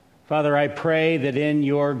Father, I pray that in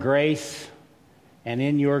your grace and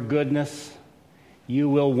in your goodness, you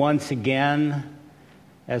will once again,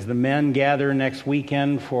 as the men gather next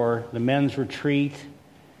weekend for the men's retreat,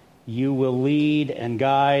 you will lead and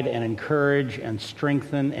guide and encourage and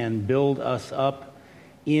strengthen and build us up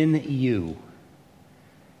in you.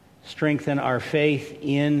 Strengthen our faith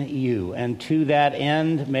in you. And to that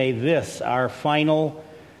end, may this, our final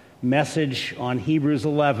message on Hebrews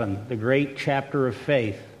 11, the great chapter of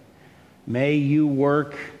faith, may you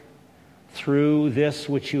work through this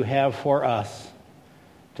which you have for us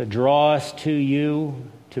to draw us to you,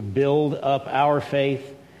 to build up our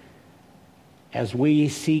faith as we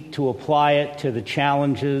seek to apply it to the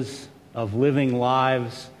challenges of living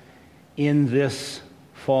lives in this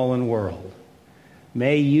fallen world.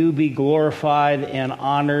 May you be glorified and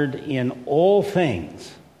honored in all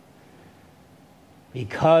things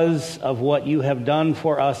because of what you have done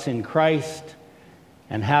for us in Christ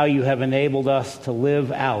and how you have enabled us to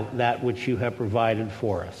live out that which you have provided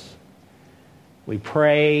for us. We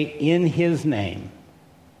pray in his name.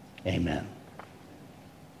 Amen.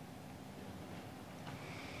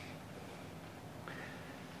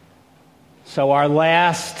 So our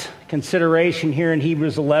last consideration here in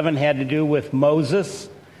Hebrews 11 had to do with Moses.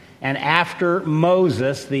 And after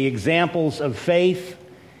Moses, the examples of faith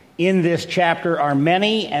in this chapter are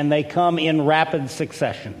many, and they come in rapid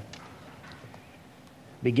succession.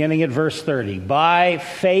 Beginning at verse 30. By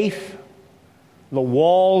faith, the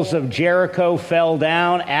walls of Jericho fell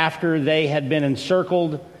down after they had been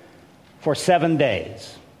encircled for 7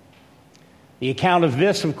 days. The account of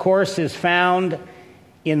this, of course, is found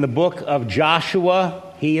in the book of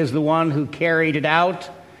Joshua. He is the one who carried it out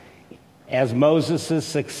as Moses'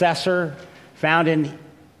 successor, found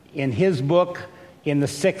in his book in the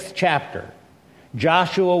 6th chapter.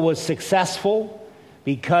 Joshua was successful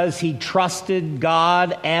because he trusted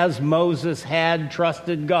God as Moses had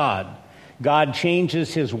trusted God. God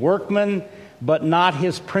changes his workmen, but not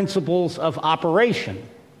his principles of operation.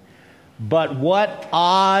 But what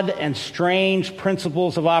odd and strange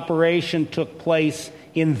principles of operation took place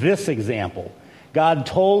in this example? God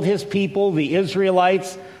told his people, the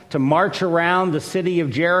Israelites, to march around the city of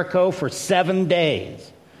Jericho for 7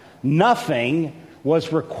 days. Nothing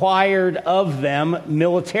was required of them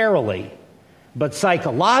militarily. But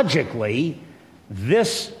psychologically,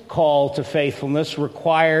 this call to faithfulness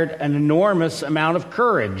required an enormous amount of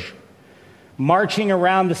courage. Marching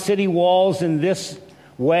around the city walls in this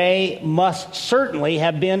way must certainly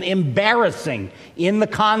have been embarrassing. In the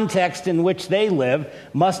context in which they live,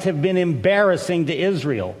 must have been embarrassing to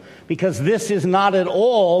Israel, because this is not at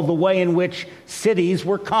all the way in which cities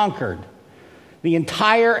were conquered. The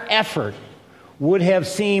entire effort would have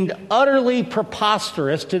seemed utterly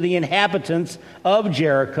preposterous to the inhabitants of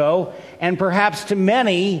Jericho, and perhaps to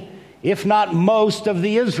many, if not most, of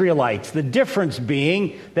the Israelites. The difference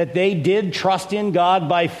being that they did trust in God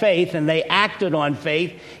by faith, and they acted on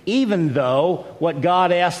faith, even though what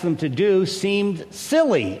God asked them to do seemed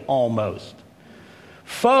silly almost.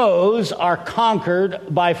 Foes are conquered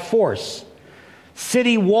by force.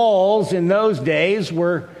 City walls in those days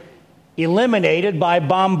were eliminated by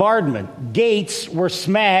bombardment. Gates were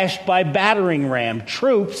smashed by battering ram.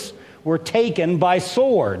 Troops were taken by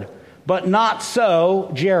sword. But not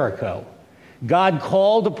so Jericho. God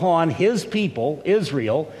called upon his people,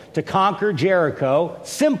 Israel, to conquer Jericho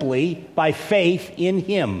simply by faith in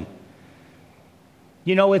him.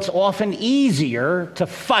 You know, it's often easier to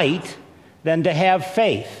fight than to have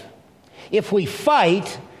faith. If we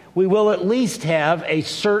fight, we will at least have a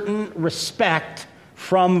certain respect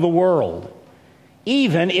from the world,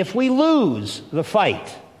 even if we lose the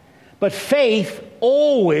fight. But faith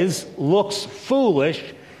always looks foolish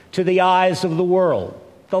to the eyes of the world.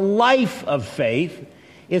 The life of faith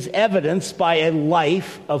is evidenced by a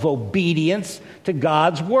life of obedience to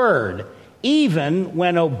God's word, even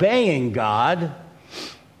when obeying God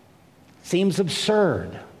seems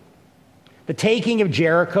absurd. The taking of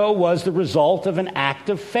Jericho was the result of an act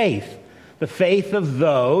of faith, the faith of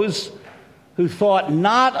those who thought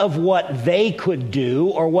not of what they could do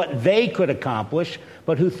or what they could accomplish,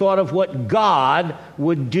 but who thought of what God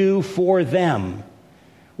would do for them.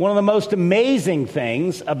 One of the most amazing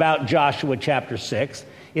things about Joshua chapter 6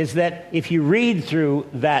 is that if you read through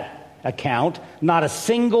that account, not a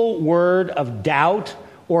single word of doubt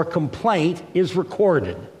or complaint is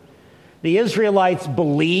recorded. The Israelites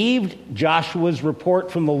believed Joshua's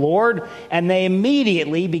report from the Lord, and they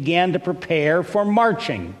immediately began to prepare for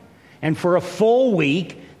marching. And for a full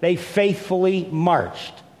week, they faithfully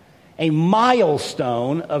marched. A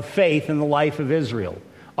milestone of faith in the life of Israel.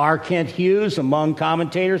 R. Kent Hughes, among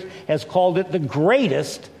commentators, has called it the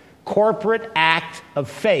greatest corporate act of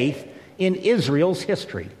faith in Israel's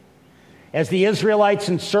history. As the Israelites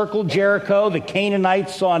encircled Jericho, the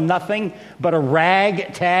Canaanites saw nothing but a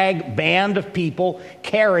ragtag band of people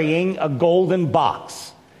carrying a golden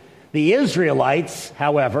box. The Israelites,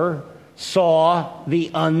 however, saw the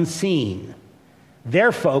unseen.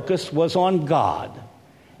 Their focus was on God,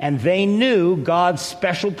 and they knew God's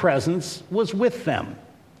special presence was with them.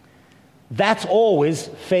 That's always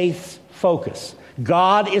faith's focus.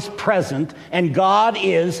 God is present, and God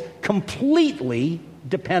is completely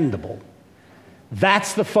dependable.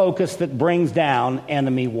 That's the focus that brings down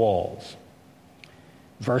enemy walls.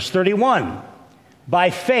 Verse 31, by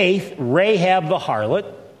faith, Rahab the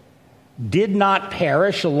harlot did not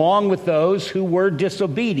perish along with those who were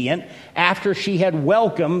disobedient after she had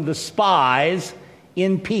welcomed the spies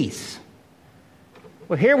in peace.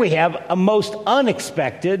 Well, here we have a most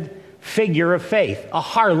unexpected figure of faith, a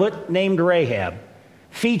harlot named Rahab,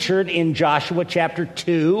 featured in Joshua chapter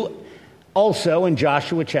 2, also in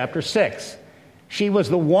Joshua chapter 6. She was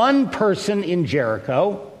the one person in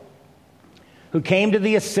Jericho who came to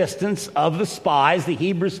the assistance of the spies, the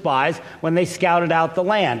Hebrew spies, when they scouted out the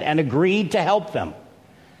land and agreed to help them.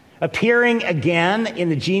 Appearing again in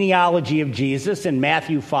the genealogy of Jesus in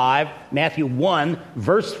Matthew 1,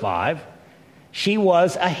 verse 5, she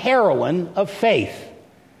was a heroine of faith.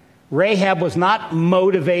 Rahab was not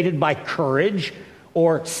motivated by courage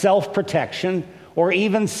or self-protection or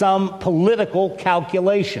even some political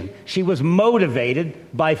calculation. She was motivated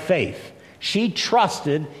by faith. She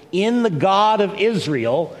trusted in the God of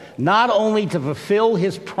Israel, not only to fulfill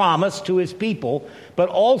his promise to his people, but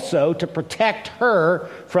also to protect her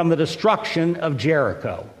from the destruction of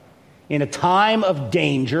Jericho. In a time of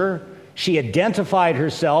danger, she identified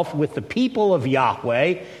herself with the people of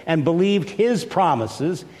Yahweh and believed his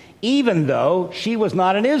promises, even though she was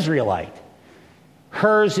not an Israelite.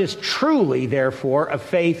 Hers is truly, therefore, a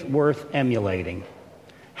faith worth emulating.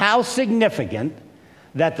 How significant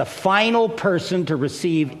that the final person to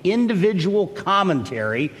receive individual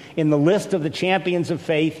commentary in the list of the champions of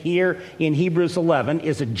faith here in Hebrews 11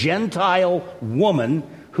 is a Gentile woman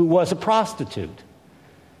who was a prostitute.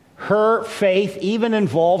 Her faith even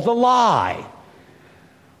involved a lie,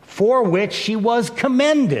 for which she was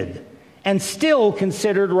commended and still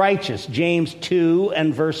considered righteous, James 2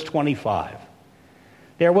 and verse 25.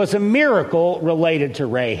 There was a miracle related to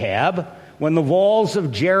Rahab. When the walls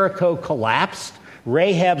of Jericho collapsed,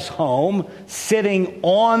 Rahab's home, sitting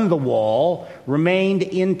on the wall, remained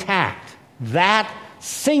intact. That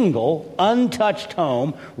single, untouched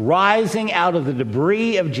home, rising out of the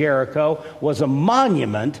debris of Jericho, was a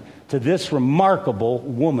monument to this remarkable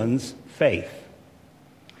woman's faith.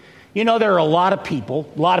 You know, there are a lot of people,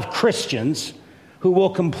 a lot of Christians, who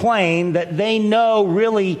will complain that they know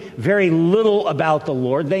really very little about the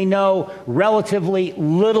Lord. They know relatively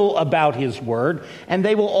little about his word, and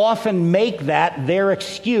they will often make that their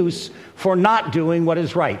excuse for not doing what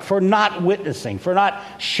is right, for not witnessing, for not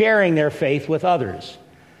sharing their faith with others.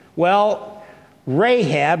 Well,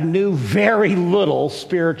 Rahab knew very little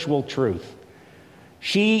spiritual truth.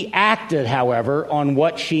 She acted, however, on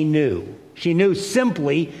what she knew. She knew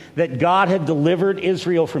simply that God had delivered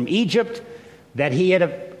Israel from Egypt, that he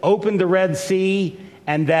had opened the Red Sea,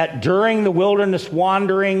 and that during the wilderness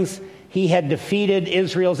wanderings, he had defeated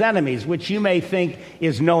Israel's enemies, which you may think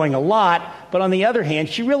is knowing a lot, but on the other hand,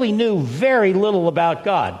 she really knew very little about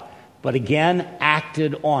God, but again,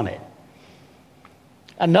 acted on it.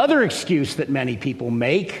 Another excuse that many people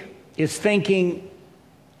make is thinking,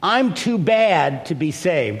 I'm too bad to be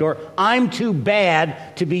saved, or I'm too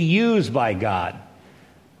bad to be used by God.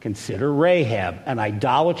 Consider Rahab, an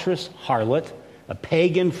idolatrous harlot, a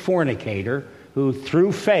pagan fornicator who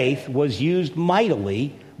through faith was used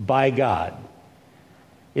mightily by God.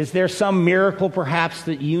 Is there some miracle perhaps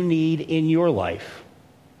that you need in your life?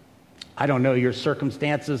 I don't know your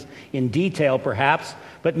circumstances in detail perhaps,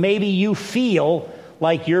 but maybe you feel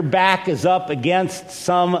like your back is up against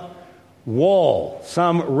some wall,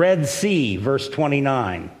 some Red Sea, verse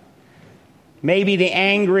 29. Maybe the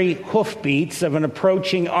angry hoofbeats of an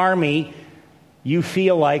approaching army you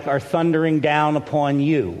feel like are thundering down upon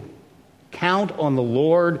you. Count on the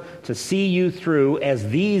Lord to see you through as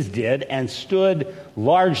these did and stood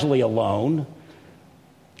largely alone.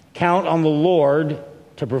 Count on the Lord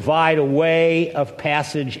to provide a way of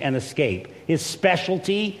passage and escape. His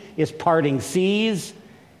specialty is parting seas,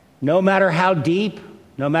 no matter how deep,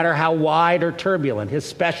 no matter how wide or turbulent. His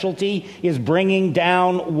specialty is bringing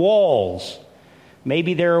down walls.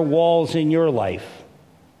 Maybe there are walls in your life.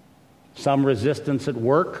 Some resistance at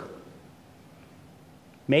work.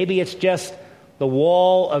 Maybe it's just the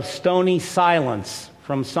wall of stony silence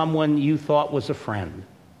from someone you thought was a friend.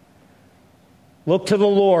 Look to the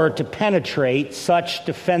Lord to penetrate such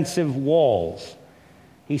defensive walls.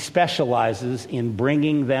 He specializes in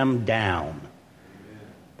bringing them down.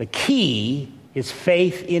 The key is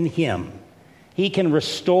faith in him. He can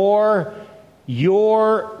restore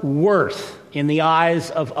your worth in the eyes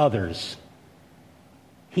of others.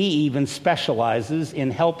 He even specializes in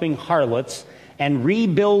helping harlots and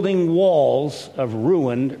rebuilding walls of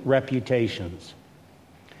ruined reputations.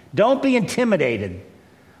 Don't be intimidated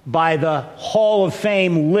by the Hall of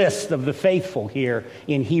Fame list of the faithful here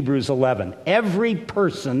in Hebrews 11. Every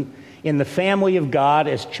person in the family of God,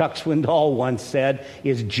 as Chuck Swindoll once said,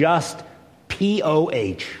 is just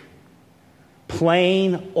POH.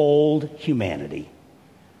 Plain old humanity.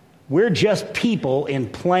 We're just people in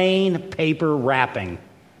plain paper wrapping.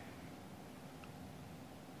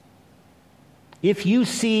 If you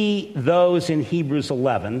see those in Hebrews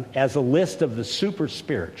 11 as a list of the super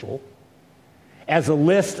spiritual, as a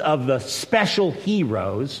list of the special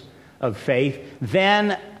heroes of faith,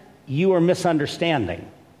 then you are misunderstanding.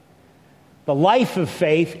 The life of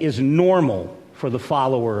faith is normal for the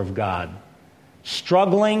follower of God.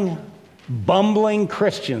 Struggling, bumbling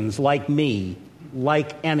Christians like me,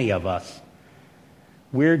 like any of us,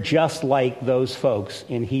 we're just like those folks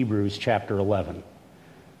in Hebrews chapter 11.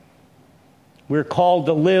 We're called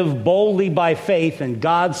to live boldly by faith, and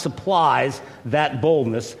God supplies that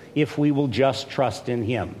boldness if we will just trust in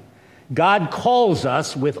him. God calls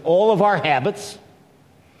us with all of our habits,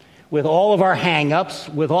 with all of our hang-ups,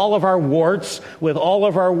 with all of our warts, with all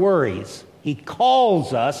of our worries. He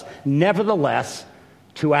calls us, nevertheless,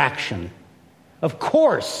 to action. Of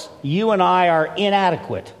course, you and I are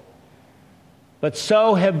inadequate, but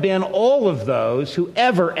so have been all of those who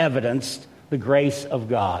ever evidenced the grace of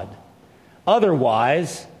God.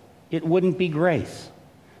 Otherwise, it wouldn't be grace.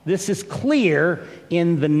 This is clear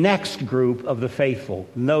in the next group of the faithful.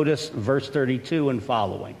 Notice verse 32 and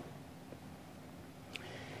following.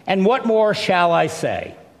 And what more shall I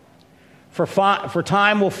say? For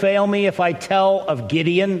time will fail me if I tell of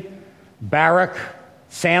Gideon, Barak,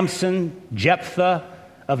 Samson, Jephthah,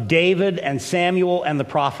 of David and Samuel and the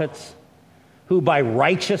prophets, who by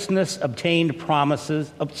righteousness obtained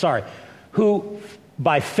promises, who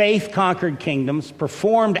by faith conquered kingdoms,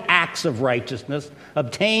 performed acts of righteousness,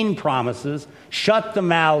 obtained promises, shut the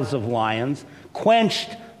mouths of lions, quenched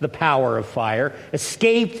the power of fire,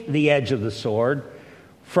 escaped the edge of the sword,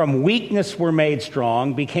 from weakness were made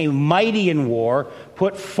strong, became mighty in war,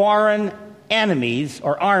 put foreign enemies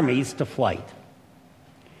or armies to flight.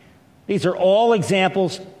 These are all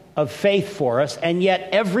examples of faith for us, and yet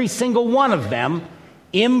every single one of them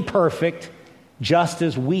imperfect, just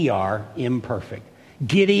as we are imperfect.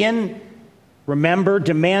 Gideon, remember,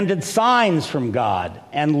 demanded signs from God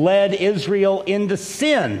and led Israel into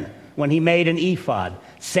sin when he made an ephod.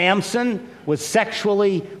 Samson was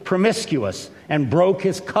sexually promiscuous and broke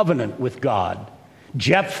his covenant with God.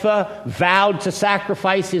 Jephthah vowed to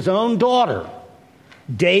sacrifice his own daughter.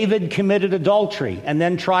 David committed adultery and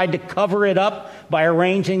then tried to cover it up by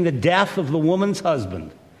arranging the death of the woman's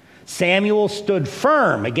husband. Samuel stood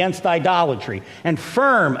firm against idolatry and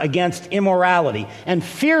firm against immorality and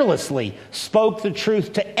fearlessly spoke the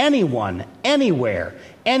truth to anyone, anywhere,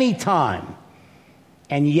 anytime.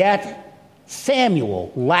 And yet,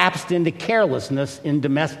 Samuel lapsed into carelessness in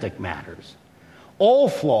domestic matters. All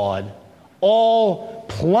flawed, all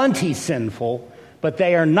plenty sinful, but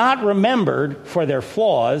they are not remembered for their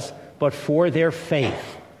flaws, but for their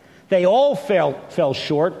faith. They all fell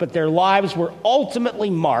short, but their lives were ultimately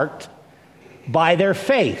marked by their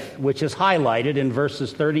faith, which is highlighted in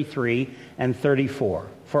verses 33 and 34.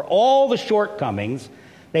 For all the shortcomings,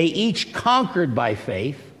 they each conquered by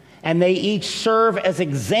faith, and they each serve as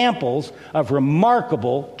examples of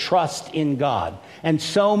remarkable trust in God. And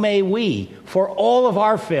so may we, for all of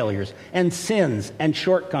our failures and sins and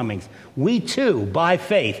shortcomings, we too, by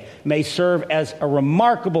faith, may serve as a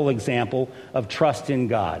remarkable example of trust in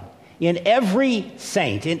God. In every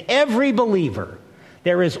saint, in every believer,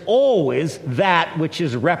 there is always that which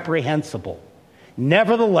is reprehensible.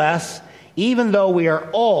 Nevertheless, even though we are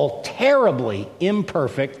all terribly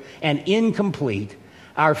imperfect and incomplete,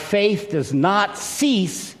 our faith does not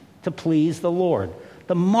cease to please the Lord.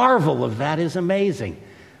 The marvel of that is amazing.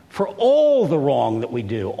 For all the wrong that we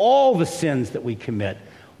do, all the sins that we commit,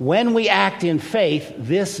 when we act in faith,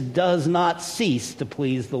 this does not cease to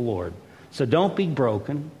please the Lord. So don't be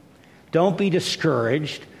broken. Don't be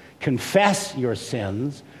discouraged. Confess your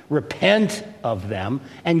sins, repent of them,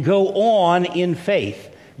 and go on in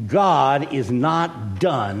faith. God is not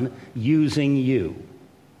done using you.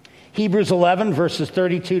 Hebrews 11, verses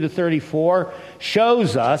 32 to 34,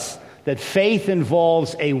 shows us that faith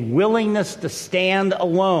involves a willingness to stand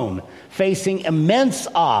alone, facing immense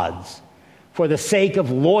odds for the sake of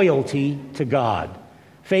loyalty to God.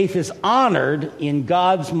 Faith is honored in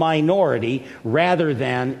God's minority rather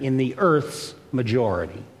than in the earth's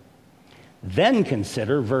majority. Then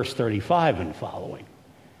consider verse 35 and following.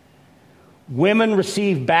 Women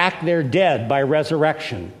received back their dead by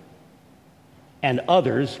resurrection, and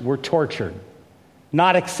others were tortured,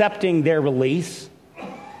 not accepting their release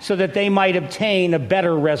so that they might obtain a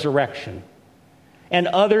better resurrection. And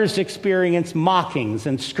others experienced mockings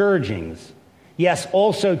and scourgings, yes,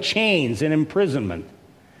 also chains and imprisonment.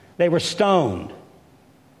 They were stoned.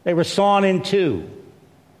 They were sawn in two.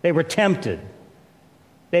 They were tempted.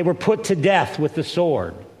 They were put to death with the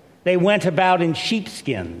sword. They went about in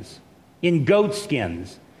sheepskins, in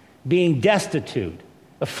goatskins, being destitute,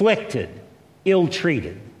 afflicted,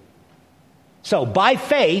 ill-treated. So by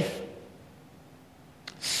faith,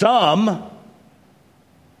 some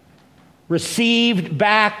received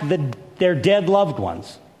back their dead loved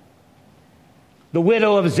ones. The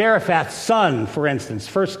widow of Zarephath's son, for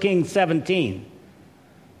instance, 1 Kings 17.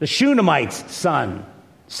 The Shunammite's son,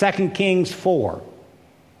 2 Kings 4.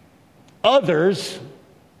 Others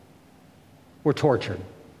were tortured.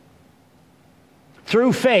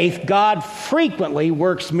 Through faith, God frequently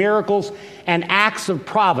works miracles and acts of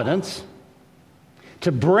providence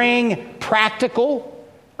to bring practical,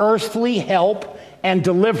 earthly help and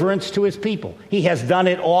deliverance to his people. He has done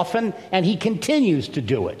it often, and he continues to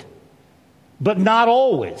do it, but not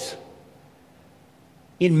always.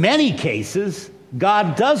 In many cases,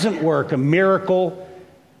 God doesn't work a miracle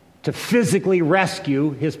to physically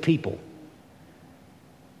rescue his people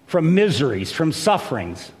from miseries, from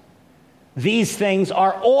sufferings. These things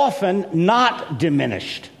are often not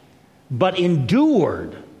diminished, but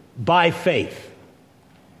endured by faith.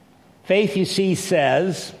 Faith, you see,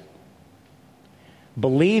 says,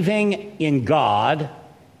 believing in God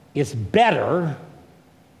is better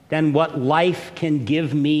than what life can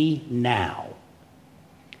give me now.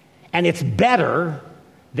 And it's better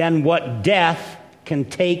than what death can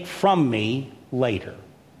take from me later.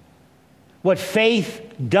 What faith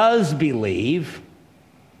does believe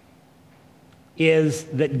is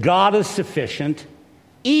that God is sufficient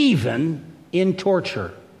even in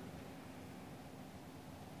torture.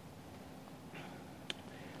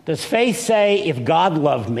 Does faith say if God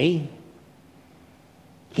loved me,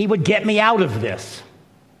 he would get me out of this?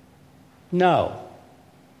 No.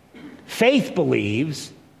 Faith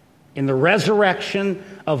believes in the resurrection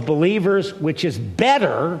of believers, which is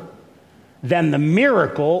better than the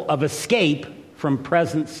miracle of escape from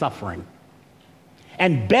present suffering,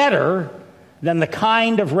 and better than the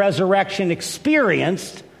kind of resurrection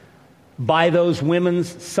experienced by those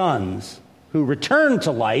women's sons who returned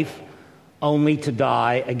to life only to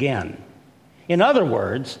die again. In other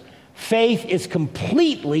words, faith is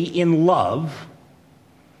completely in love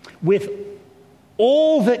with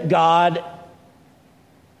all that God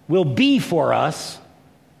will be for us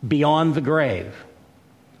beyond the grave.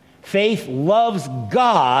 Faith loves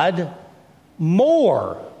God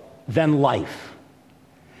more than life.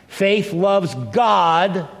 Faith loves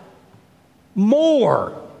God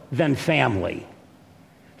more than family.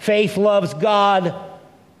 Faith loves God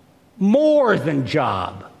more than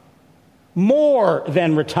job, more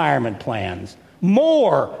than retirement plans,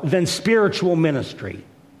 more than spiritual ministry,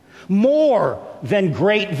 more than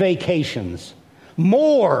great vacations,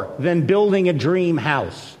 more than building a dream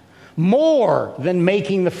house, more than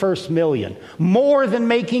making the first million, more than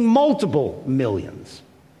making multiple millions.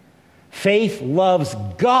 Faith loves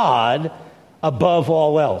God above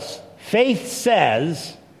all else. Faith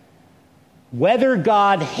says, whether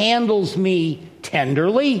God handles me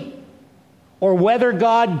tenderly or whether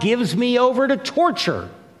God gives me over to torture,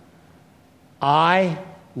 I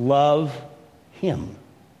love him.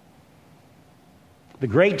 The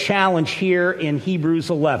great challenge here in Hebrews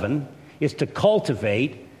 11 is to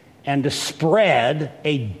cultivate and to spread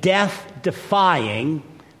a death-defying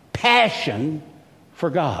passion for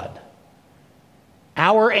God.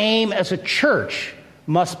 Our aim as a church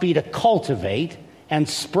must be to cultivate and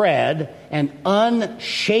spread an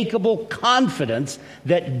unshakable confidence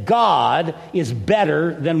that God is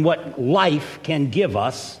better than what life can give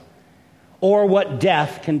us or what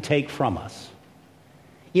death can take from us.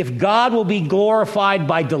 If God will be glorified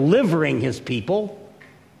by delivering his people,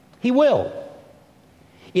 he will.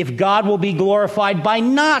 If God will be glorified by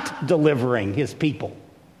not delivering his people,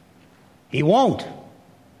 he won't.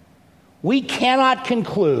 We cannot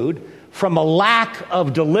conclude from a lack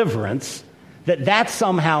of deliverance that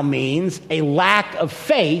somehow means a lack of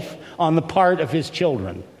faith on the part of his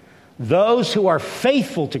children. Those who are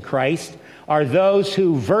faithful to Christ are those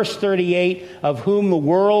who, verse 38, of whom the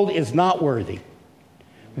world is not worthy,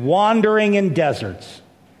 wandering in deserts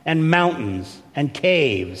and mountains and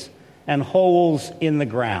caves and holes in the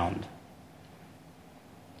ground.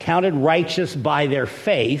 Counted righteous by their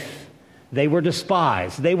faith, they were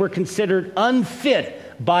despised. They were considered unfit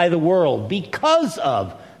by the world because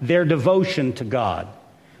of their devotion to God,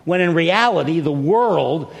 when in reality the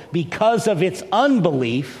world, because of its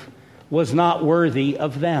unbelief, was not worthy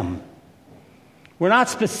of them. We're not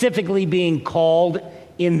specifically being called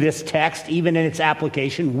in this text, even in its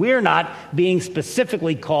application. We're not being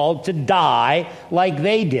specifically called to die like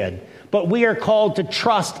they did, but we are called to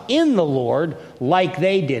trust in the Lord like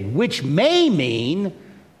they did, which may mean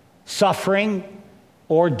suffering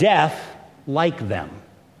or death like them.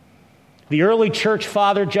 The early church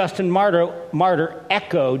father, Justin Martyr,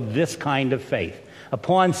 echoed this kind of faith.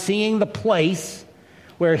 Upon seeing the place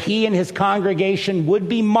where he and his congregation would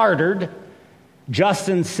be martyred,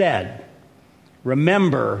 Justin said,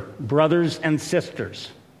 "Remember, brothers and sisters,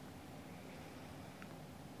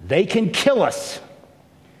 they can kill us,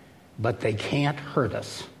 but they can't hurt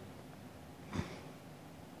us."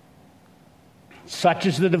 Such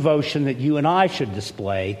is the devotion that you and I should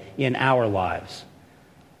display in our lives.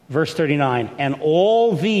 Verse 39, "And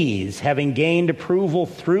all these, having gained approval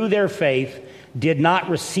through their faith, did not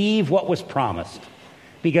receive what was promised,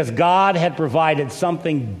 because God had provided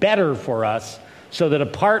something better for us, so that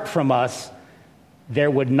apart from us, they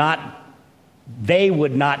would not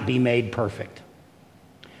be made perfect."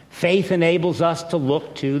 Faith enables us to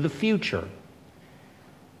look to the future.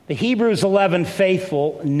 The Hebrews 11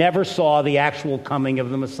 faithful never saw the actual coming of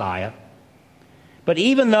the Messiah. But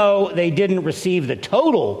even though they didn't receive the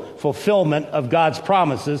total fulfillment of God's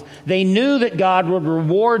promises, they knew that God would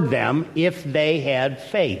reward them if they had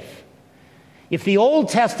faith. If the Old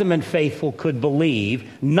Testament faithful could believe,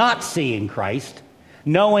 not seeing Christ,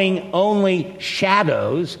 knowing only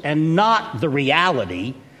shadows and not the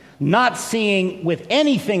reality, not seeing with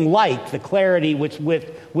anything like the clarity with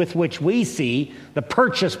which we see the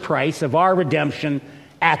purchase price of our redemption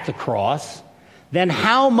at the cross, then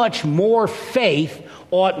how much more faith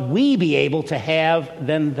ought we be able to have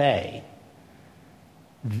than they?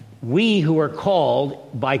 We who are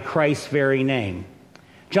called by Christ's very name.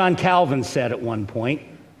 John Calvin said at one point,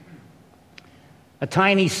 "A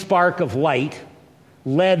tiny spark of light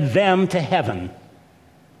led them to heaven.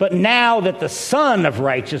 But now that the Sun of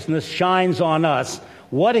righteousness shines on us,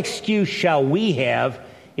 what excuse shall we have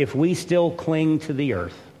if we still cling to the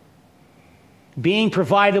earth?" Being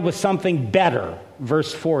provided with something better,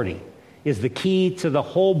 verse 40, is the key to the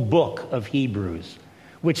whole book of Hebrews,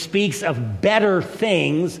 which speaks of better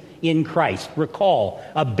things in Christ. Recall,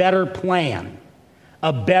 a better plan,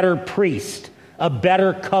 a better priest, a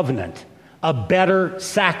better covenant, a better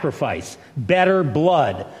sacrifice, better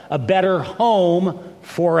blood, a better home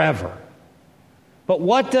forever. But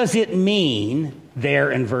what does it mean there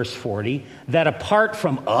in verse 40 that apart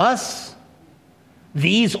from us,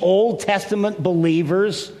 these Old Testament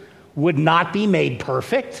believers would not be made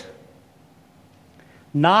perfect?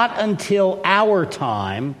 Not until our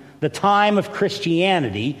time, the time of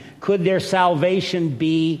Christianity, could their salvation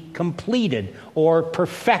be completed or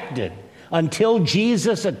perfected. Until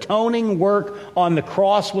Jesus' atoning work on the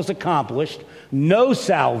cross was accomplished, no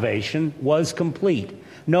salvation was complete,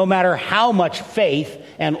 no matter how much faith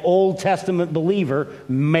an Old Testament believer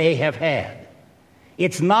may have had.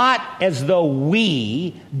 It's not as though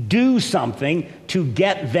we do something to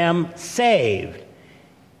get them saved.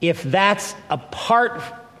 If it's that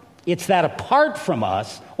apart from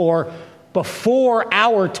us, or before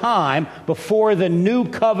our time, before the new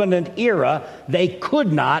covenant era, they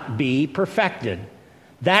could not be perfected.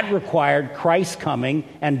 That required Christ coming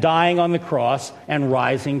and dying on the cross and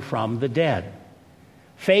rising from the dead.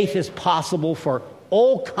 Faith is possible for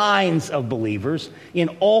all kinds of believers in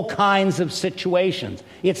all kinds of situations.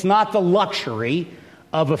 It's not the luxury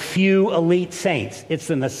of a few elite saints. It's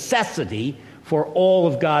the necessity for all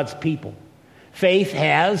of God's people. Faith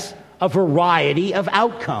has a variety of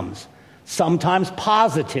outcomes, sometimes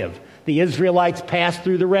positive. The Israelites passed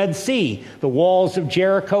through the Red Sea. The walls of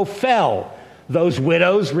Jericho fell. Those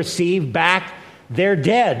widows received back their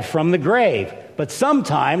dead from the grave. But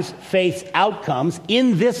sometimes faith's outcomes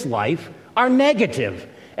in this life are negative,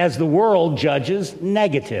 as the world judges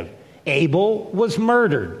negative. Abel was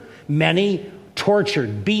murdered. Many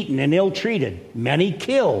tortured, beaten, and ill-treated. Many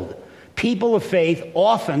killed. People of faith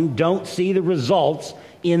often don't see the results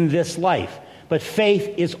in this life, but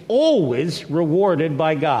faith is always rewarded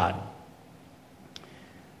by God.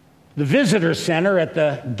 The visitor center at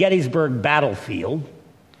the Gettysburg battlefield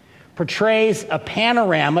portrays a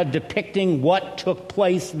panorama depicting what took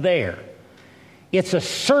place there. It's a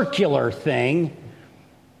circular thing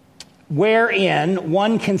wherein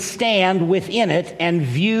one can stand within it and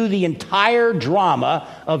view the entire drama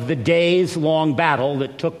of the days-long battle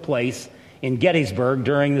that took place in Gettysburg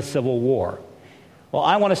during the Civil War. Well,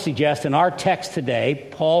 I want to suggest in our text today,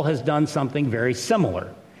 Paul has done something very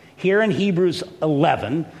similar. Here in Hebrews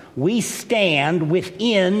 11, we stand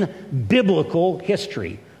within biblical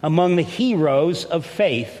history, among the heroes of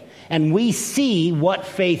faith, and we see what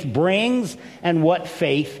faith brings and what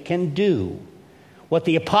faith can do. What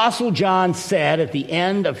the Apostle John said at the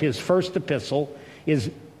end of his first epistle is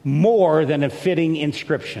more than a fitting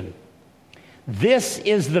inscription. This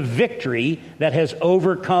is the victory that has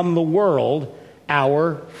overcome the world,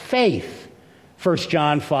 our faith. 1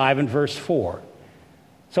 John 5 and verse 4.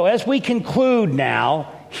 So as we conclude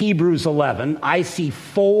now Hebrews 11, I see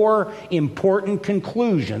 4 important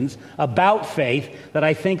conclusions about faith that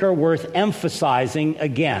I think are worth emphasizing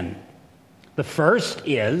again. The first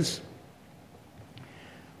is,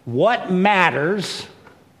 what matters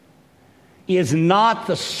is not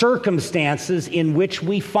the circumstances in which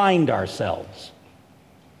we find ourselves.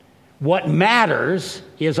 What matters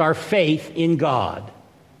is our faith in God.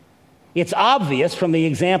 It's obvious from the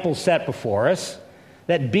example set before us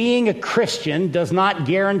that being a Christian does not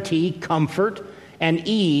guarantee comfort and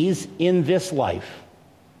ease in this life.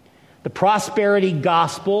 The prosperity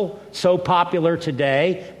gospel, so popular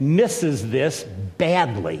today, misses this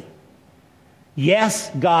badly. Yes,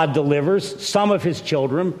 God delivers some of his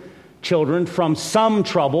children from some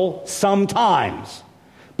trouble sometimes.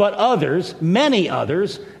 But others, many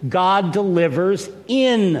others, God delivers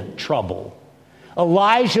in trouble.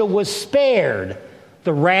 Elijah was spared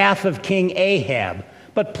the wrath of King Ahab,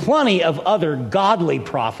 but plenty of other godly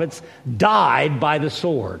prophets died by the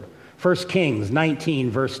sword. 1 Kings 19,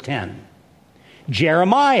 verse 10.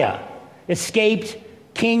 Jeremiah escaped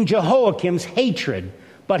King Jehoiakim's hatred,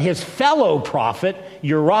 but his fellow prophet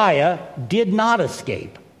Uriah did not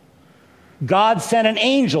escape. God sent an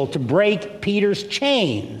angel to break Peter's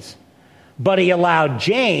chains, but he allowed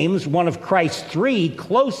James, one of Christ's 3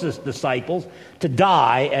 closest disciples, to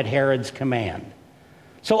die at Herod's command.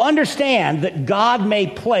 So understand that God may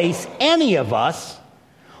place any of us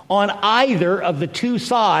on either of the 2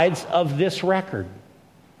 sides of this record.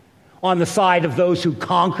 On the side of those who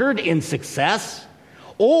conquered in success,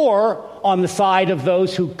 or on the side of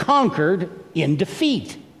those who conquered in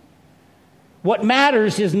defeat. What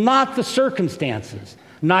matters is not the circumstances,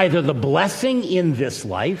 neither the blessing in this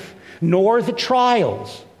life, nor the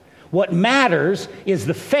trials. What matters is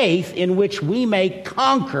the faith in which we may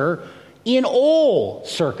conquer in all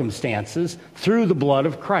circumstances through the blood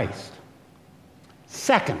of Christ.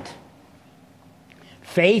 Second,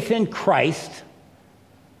 faith in Christ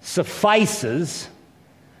suffices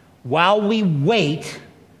while we wait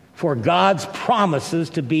for God's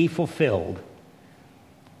promises to be fulfilled.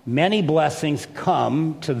 Many blessings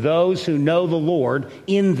come to those who know the Lord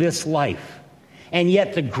in this life. And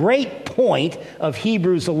yet the great point of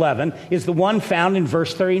Hebrews 11 is the one found in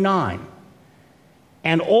verse 39.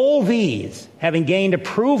 And all these, having gained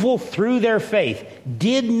approval through their faith,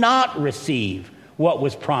 did not receive what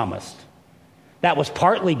was promised. That was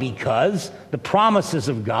partly because the promises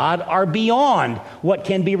of God are beyond what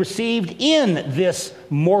can be received in this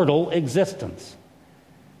mortal existence.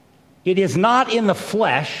 It is not in the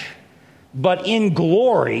flesh, but in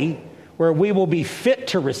glory, where we will be fit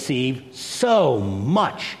to receive so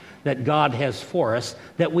much that God has for us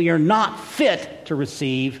that we are not fit to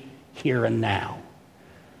receive here and now.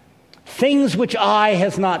 Things which eye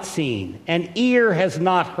has not seen, and ear has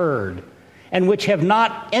not heard, and which have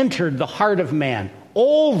not entered the heart of man,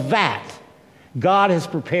 all that God has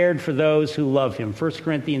prepared for those who love him. 1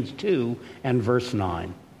 Corinthians 2 and verse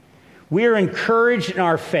 9. We are encouraged in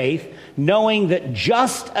our faith, knowing that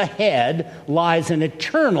just ahead lies an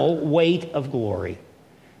eternal weight of glory.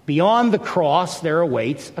 Beyond the cross, there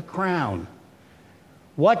awaits a crown.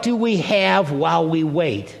 What do we have while we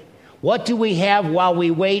wait? What do we have while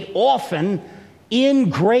we wait? Often, in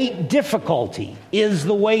great difficulty, is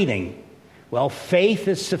the waiting. Well, faith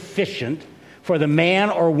is sufficient for the man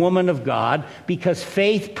or woman of God because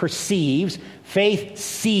faith perceives, faith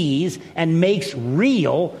sees, and makes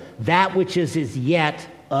real that which is as yet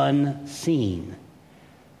unseen.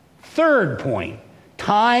 Third point,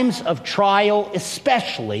 times of trial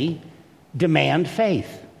especially demand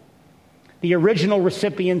faith. The original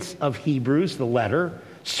recipients of Hebrews, the letter,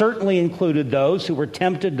 certainly included those who were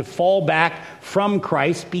tempted to fall back from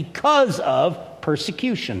Christ because of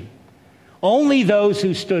persecution. Only those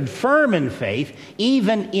who stood firm in faith,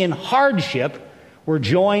 even in hardship, were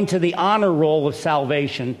joined to the honor roll of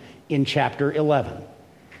salvation in chapter 11.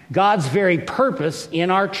 God's very purpose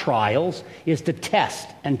in our trials is to test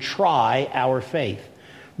and try our faith,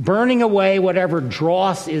 burning away whatever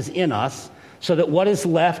dross is in us so that what is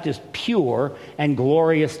left is pure and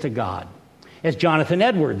glorious to God. As Jonathan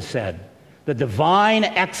Edwards said, the divine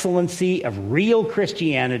excellency of real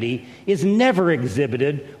Christianity is never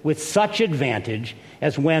exhibited with such advantage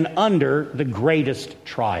as when under the greatest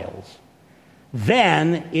trials.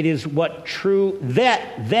 Then it is that true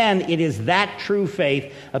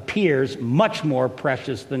faith appears much more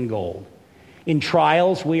precious than gold. In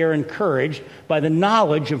trials, we are encouraged by the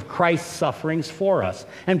knowledge of Christ's sufferings for us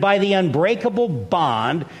and by the unbreakable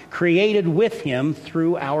bond created with him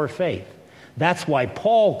through our faith. That's why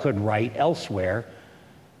Paul could write elsewhere,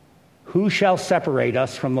 "Who shall separate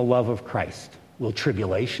us from the love of Christ? Will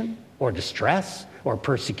tribulation or distress or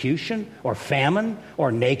persecution or famine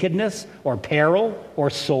or nakedness or peril or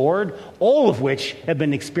sword," all of which have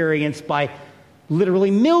been experienced by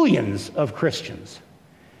literally millions of Christians.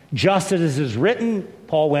 Just as it is written,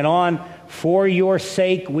 Paul went on, "For your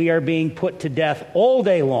sake we are being put to death all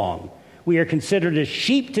day long. We are considered as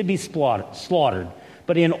sheep to be slaughtered.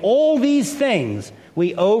 But in all these things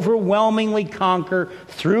we overwhelmingly conquer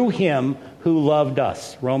through him who loved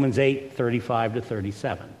us." Romans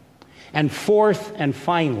 8:35-37. And fourth and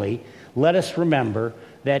finally, let us remember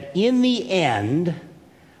that in the end,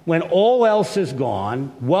 when all else is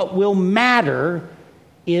gone, what will matter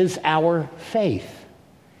is our faith.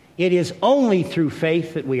 It is only through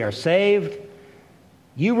faith that we are saved.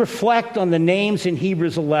 You reflect on the names in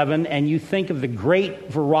Hebrews 11 and you think of the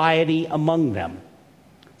great variety among them.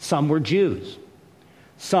 Some were Jews.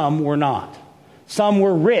 Some were not. Some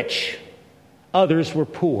were rich. Others were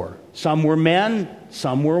poor. Some were men.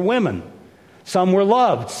 Some were women. Some were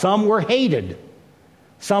loved. Some were hated.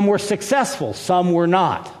 Some were successful. Some were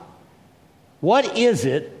not. What is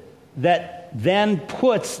it that then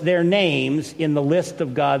puts their names in the list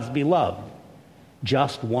of God's beloved?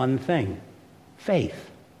 Just one thing: faith.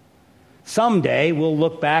 Someday we'll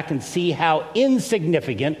look back and see how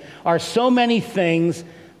insignificant are so many things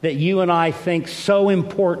that you and I think so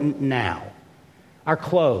important now. Our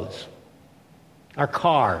clothes, our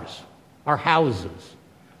cars, our houses,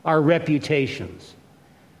 our reputations.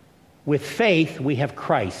 With faith, we have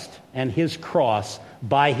Christ and his cross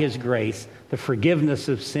by his grace, the forgiveness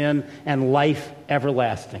of sin and life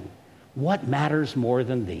everlasting. What matters more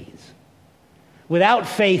than these? Without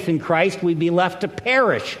faith in Christ, we'd be left to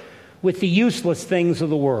perish with the useless things of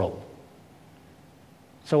the world.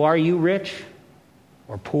 So are you rich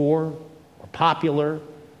or poor or popular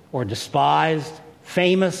or despised,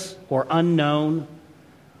 famous or unknown,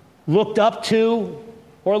 looked up to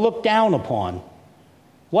or looked down upon?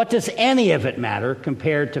 What does any of it matter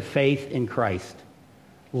compared to faith in Christ?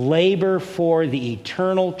 Labor for the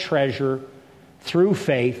eternal treasure through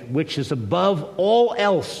faith, which is above all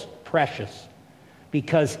else precious,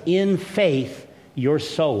 because in faith your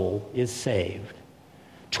soul is saved.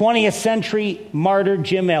 20th century martyr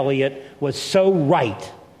Jim Elliot was so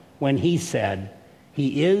right when he said,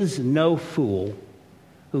 "He is no fool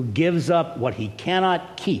who gives up what he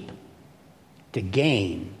cannot keep to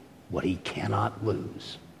gain what he cannot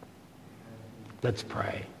lose." Let's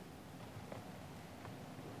pray.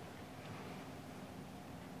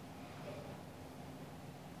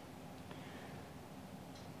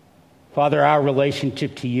 Father, our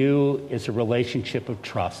relationship to you is a relationship of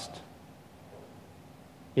trust,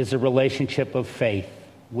 is a relationship of faith,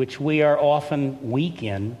 which we are often weak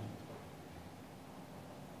in,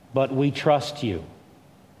 but we trust you.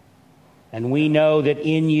 And we know that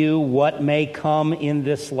in you, what may come in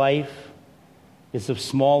this life is of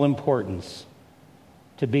small importance,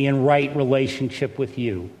 to be in right relationship with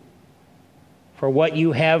you. For what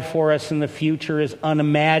you have for us in the future is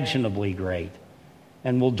unimaginably great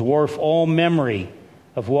and will dwarf all memory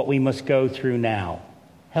of what we must go through now.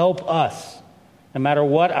 Help us, no matter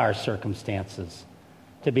what our circumstances,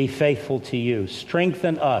 to be faithful to you.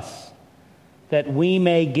 Strengthen us that we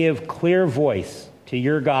may give clear voice to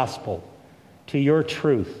your gospel, to your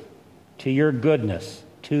truth, to your goodness,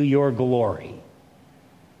 to your glory.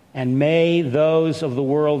 And may those of the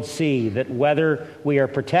world see that whether we are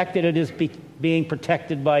protected, it is being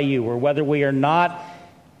protected by you, or whether we are not,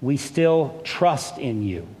 we still trust in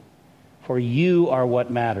you. For you are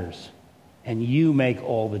what matters, and you make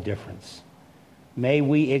all the difference. May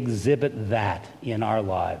we exhibit that in our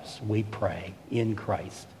lives, we pray, in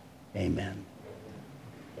Christ. Amen.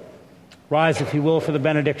 Rise, if you will, for the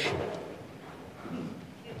benediction.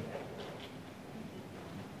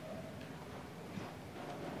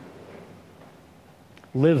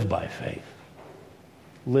 Live by faith.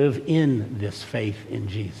 Live in this faith in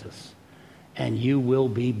Jesus, and you will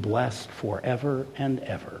be blessed forever and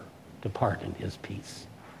ever. Depart in his peace.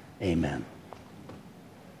 Amen.